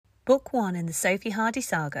Book 1 in the Sophie Hardy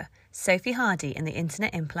saga, Sophie Hardy and the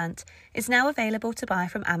Internet Implant, is now available to buy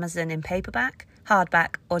from Amazon in paperback,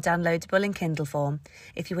 hardback or downloadable in Kindle form.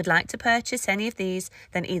 If you would like to purchase any of these,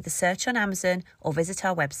 then either search on Amazon or visit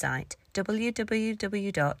our website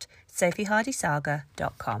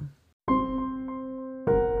www.sophiehardysaga.com.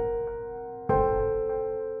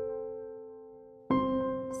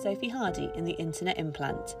 Sophie Hardy and the Internet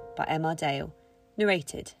Implant by M.R. Dale,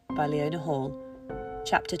 narrated by Leona Hall.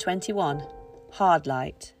 Chapter 21, Hard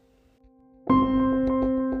Light.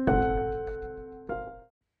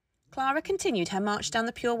 Clara continued her march down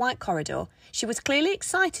the pure white corridor. She was clearly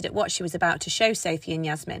excited at what she was about to show Sophie and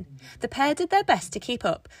Yasmin. The pair did their best to keep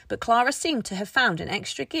up, but Clara seemed to have found an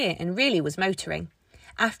extra gear and really was motoring.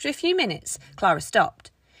 After a few minutes, Clara stopped.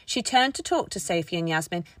 She turned to talk to Sophie and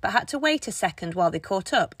Yasmin, but had to wait a second while they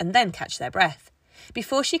caught up and then catch their breath.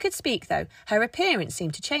 Before she could speak, though, her appearance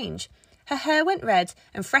seemed to change. Her hair went red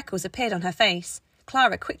and freckles appeared on her face.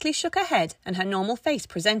 Clara quickly shook her head and her normal face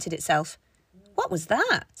presented itself. "What was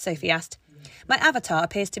that?" Sophie asked. "My avatar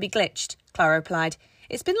appears to be glitched," Clara replied.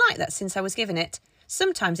 "It's been like that since I was given it.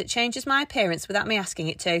 Sometimes it changes my appearance without me asking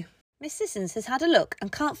it to. Miss Sissons has had a look and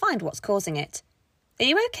can't find what's causing it." "Are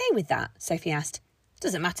you okay with that?" Sophie asked.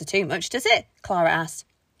 "Doesn't matter too much, does it?" Clara asked.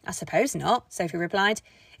 "I suppose not," Sophie replied.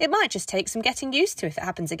 "It might just take some getting used to if it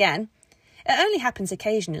happens again." "It only happens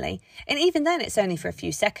occasionally, and even then it's only for a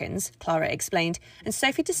few seconds," Clara explained, and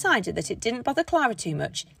Sophie decided that it didn't bother Clara too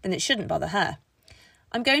much, then it shouldn't bother her.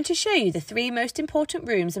 "I'm going to show you the 3 most important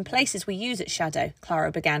rooms and places we use at Shadow,"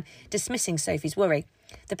 Clara began, dismissing Sophie's worry.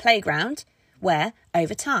 "The playground, where,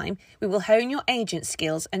 over time, we will hone your agent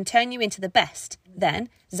skills and turn you into the best. Then,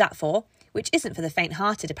 Zatfor, which isn't for the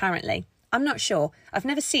faint-hearted apparently. I'm not sure, I've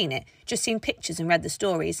never seen it, just seen pictures and read the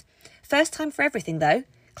stories. First time for everything, though."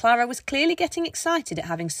 Clara was clearly getting excited at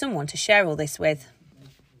having someone to share all this with.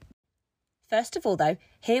 First of all, though,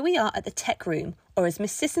 here we are at the tech room, or as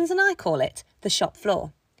Miss Sissons and I call it, the shop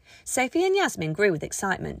floor. Sophie and Yasmin grew with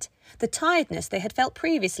excitement. The tiredness they had felt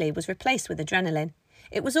previously was replaced with adrenaline.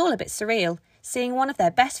 It was all a bit surreal, seeing one of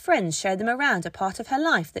their best friends show them around a part of her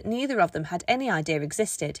life that neither of them had any idea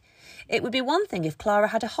existed. It would be one thing if Clara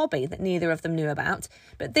had a hobby that neither of them knew about,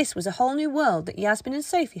 but this was a whole new world that Yasmin and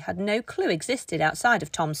Sophie had no clue existed outside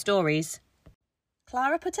of Tom's stories.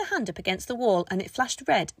 Clara put her hand up against the wall and it flashed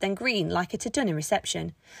red, then green like it had done in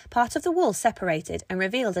reception. Part of the wall separated and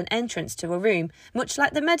revealed an entrance to a room, much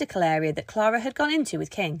like the medical area that Clara had gone into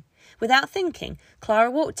with King. Without thinking,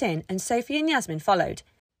 Clara walked in and Sophie and Yasmin followed.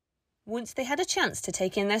 Once they had a chance to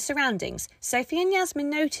take in their surroundings, Sophie and Yasmin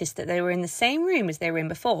noticed that they were in the same room as they were in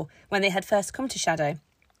before, when they had first come to Shadow.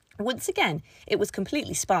 Once again, it was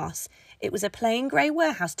completely sparse. It was a plain grey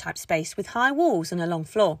warehouse-type space with high walls and a long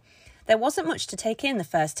floor. There wasn't much to take in the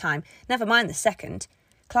first time, never mind the second.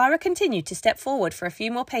 Clara continued to step forward for a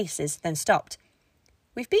few more paces, then stopped.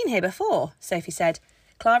 "We've been here before," Sophie said.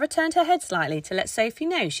 Clara turned her head slightly to let Sophie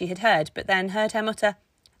know she had heard, but then heard her mutter,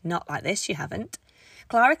 "Not like this, you haven't."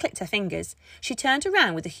 Clara clicked her fingers. She turned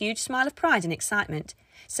around with a huge smile of pride and excitement.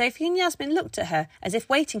 Sophie and Yasmin looked at her as if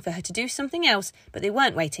waiting for her to do something else, but they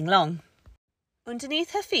weren't waiting long.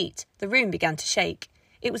 Underneath her feet, the room began to shake.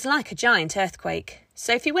 It was like a giant earthquake.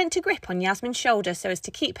 Sophie went to grip on Yasmin's shoulder so as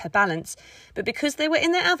to keep her balance, but because they were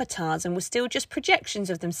in their avatars and were still just projections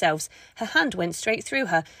of themselves, her hand went straight through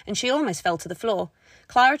her and she almost fell to the floor.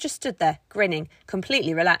 Clara just stood there, grinning,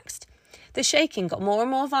 completely relaxed. The shaking got more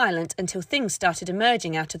and more violent until things started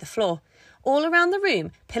emerging out of the floor. All around the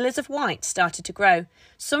room, pillars of white started to grow.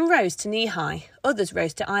 Some rose to knee-high, others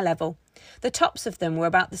rose to eye level. The tops of them were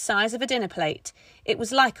about the size of a dinner plate. It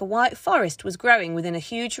was like a white forest was growing within a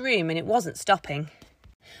huge room and it wasn't stopping.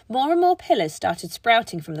 More and more pillars started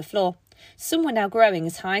sprouting from the floor. Some were now growing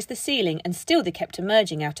as high as the ceiling and still they kept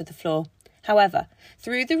emerging out of the floor. However,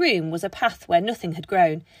 through the room was a path where nothing had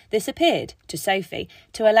grown. This appeared, to Sophie,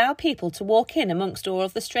 to allow people to walk in amongst all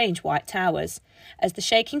of the strange white towers. As the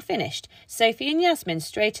shaking finished, Sophie and Yasmin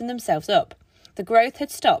straightened themselves up. The growth had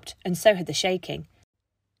stopped, and so had the shaking.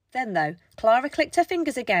 Then, though, Clara clicked her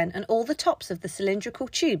fingers again and all the tops of the cylindrical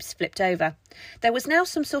tubes flipped over. There was now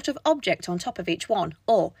some sort of object on top of each one,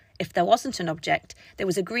 or, if there wasn't an object, there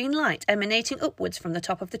was a green light emanating upwards from the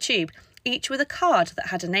top of the tube, each with a card that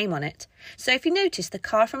had a name on it. Sophie noticed the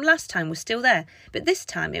car from last time was still there, but this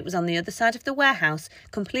time it was on the other side of the warehouse,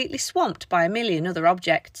 completely swamped by a million other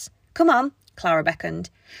objects. "Come on," Clara beckoned.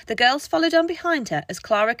 The girls followed on behind her as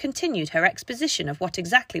Clara continued her exposition of what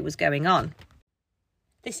exactly was going on.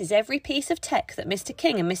 This is every piece of tech that Mr.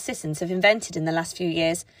 King and Miss Sissons have invented in the last few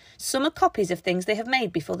years. Some are copies of things they have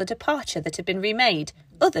made before the departure that have been remade.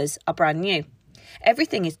 Others are brand new.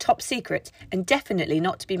 Everything is top secret and definitely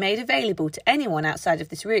not to be made available to anyone outside of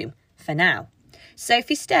this room, for now.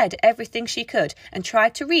 Sophie stared at everything she could and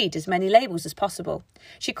tried to read as many labels as possible.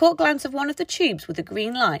 She caught a glance of one of the tubes with a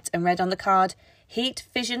green light and read on the card, Heat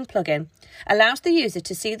Vision Plug-in. Allows the user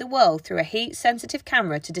to see the world through a heat-sensitive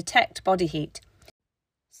camera to detect body heat.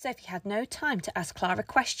 Sophie had no time to ask Clara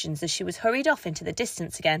questions as she was hurried off into the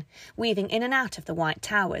distance again, weaving in and out of the white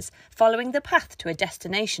towers, following the path to a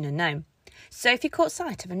destination unknown. Sophie caught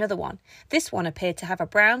sight of another one. This one appeared to have a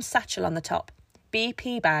brown satchel on the top.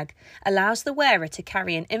 BP bag allows the wearer to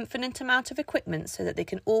carry an infinite amount of equipment so that they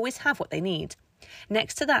can always have what they need.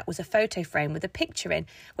 Next to that was a photo frame with a picture in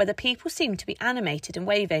where the people seemed to be animated and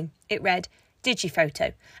waving. It read,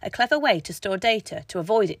 Digiphoto, a clever way to store data to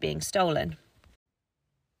avoid it being stolen.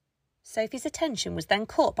 Sophie's attention was then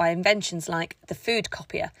caught by inventions like the food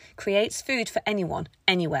copier, creates food for anyone,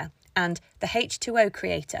 anywhere, and the H2O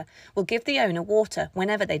creator will give the owner water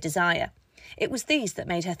whenever they desire. It was these that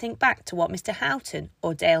made her think back to what Mr. Houghton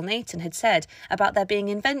or Dale Nathan had said about there being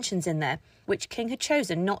inventions in there which King had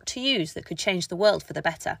chosen not to use that could change the world for the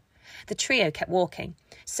better. The trio kept walking.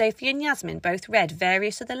 Sophie and Yasmin both read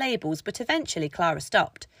various of the labels, but eventually Clara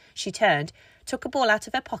stopped. She turned, took a ball out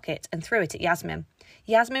of her pocket and threw it at Yasmin.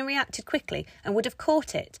 Yasmin reacted quickly and would have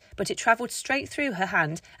caught it, but it travelled straight through her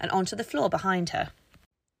hand and onto the floor behind her.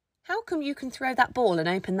 "How come you can throw that ball and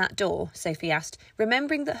open that door?" Sophie asked,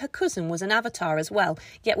 remembering that her cousin was an avatar as well,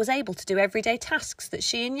 yet was able to do everyday tasks that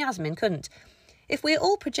she and Yasmin couldn't. "If we're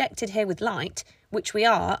all projected here with light, which we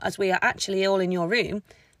are, as we are actually all in your room,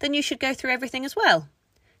 then you should go through everything as well."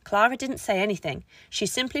 Clara didn't say anything. She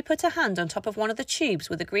simply put her hand on top of one of the tubes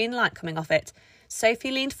with a green light coming off it.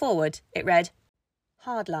 Sophie leaned forward. It read,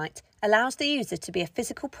 Hard light allows the user to be a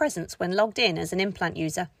physical presence when logged in as an implant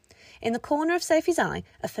user. In the corner of Sophie's eye,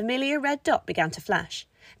 a familiar red dot began to flash.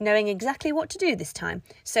 Knowing exactly what to do this time,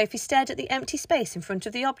 Sophie stared at the empty space in front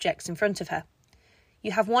of the objects in front of her.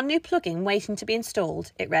 "You have one new plugin waiting to be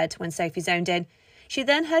installed," it read when Sophie zoned in. She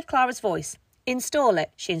then heard Clara's voice. "Install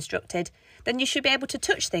it," she instructed. "Then you should be able to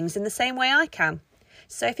touch things in the same way I can."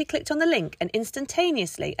 Sophie clicked on the link and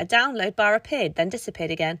instantaneously a download bar appeared, then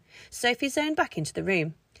disappeared again. Sophie zoned back into the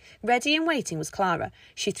room. Ready and waiting was Clara.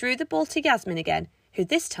 She threw the ball to Yasmin again, who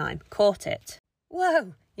this time caught it.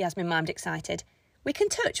 "Whoa," Yasmin mimed, excited. "We can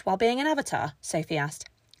touch while being an avatar?" Sophie asked.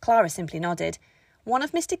 Clara simply nodded. One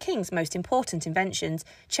of Mr. King's most important inventions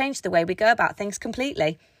changed the way we go about things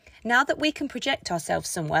completely. Now that we can project ourselves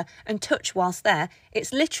somewhere and touch whilst there,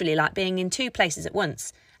 it's literally like being in two places at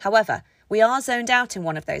once. However, we are zoned out in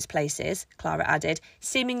one of those places, Clara added,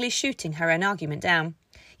 seemingly shooting her own argument down.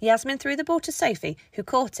 Yasmin threw the ball to Sophie, who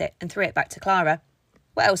caught it and threw it back to Clara.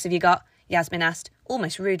 "What else have you got?" Yasmin asked,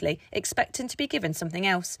 almost rudely, expecting to be given something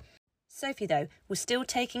else. Sophie, though, was still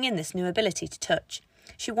taking in this new ability to touch.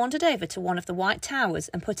 She wandered over to one of the white towers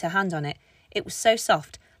and put her hand on it. It was so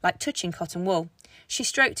soft, like touching cotton wool. She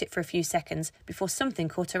stroked it for a few seconds before something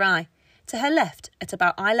caught her eye. To her left, at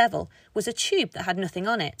about eye level, was a tube that had nothing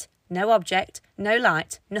on it. No object, no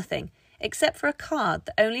light, nothing, except for a card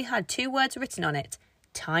that only had 2 words written on it.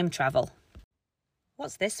 Time travel.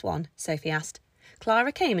 "What's this one?" Sophie asked.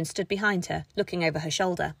 Clara came and stood behind her, looking over her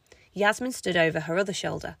shoulder. Yasmin stood over her other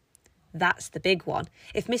shoulder. "That's the big one.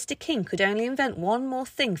 If Mr. King could only invent one more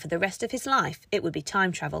thing for the rest of his life, it would be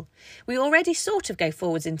time travel. We already sort of go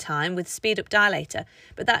forwards in time with speed-up dilator,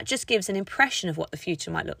 but that just gives an impression of what the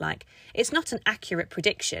future might look like. It's not an accurate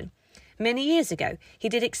prediction. Many years ago, he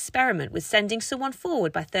did experiment with sending someone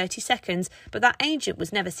forward by 30 seconds, but that agent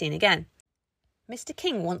was never seen again. Mr.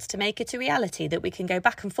 King wants to make it a reality that we can go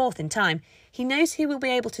back and forth in time. He knows he will be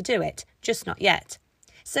able to do it, just not yet."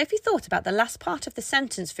 Sophie thought about the last part of the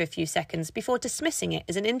sentence for a few seconds before dismissing it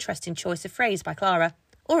as an interesting choice of phrase by Clara.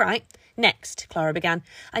 "All right, next," Clara began.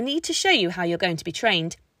 "I need to show you how you're going to be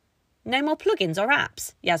trained." "No more plugins or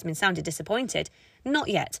apps?" Yasmin sounded disappointed. "Not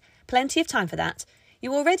yet. Plenty of time for that."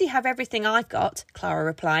 "You already have everything I've got," Clara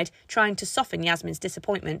replied, trying to soften Yasmin's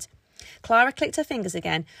disappointment. Clara clicked her fingers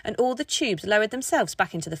again, and all the tubes lowered themselves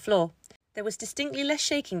back into the floor. There was distinctly less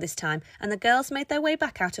shaking this time, and the girls made their way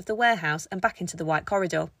back out of the warehouse and back into the white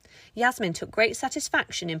corridor. Yasmin took great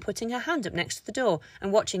satisfaction in putting her hand up next to the door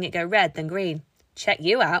and watching it go red, then green. "Check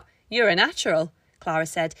you out. You're a natural," Clara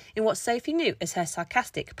said, in what Sophie knew as her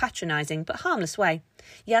sarcastic, patronising, but harmless way.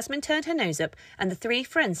 Yasmin turned her nose up, and the 3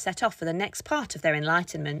 friends set off for the next part of their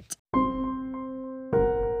enlightenment.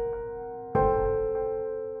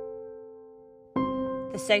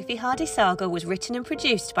 The Sophie Hardy Saga was written and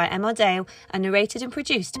produced by Emma Dale and narrated and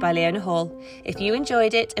produced by Leona Hall. If you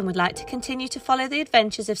enjoyed it and would like to continue to follow the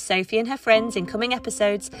adventures of Sophie and her friends in coming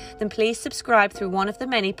episodes, then please subscribe through one of the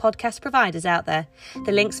many podcast providers out there.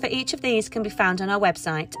 The links for each of these can be found on our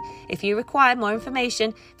website. If you require more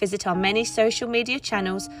information, visit our many social media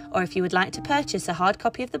channels, or if you would like to purchase a hard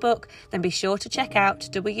copy of the book, then be sure to check out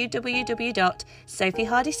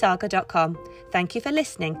www.sophiehardysaga.com. Thank you for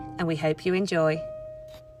listening, and we hope you enjoy.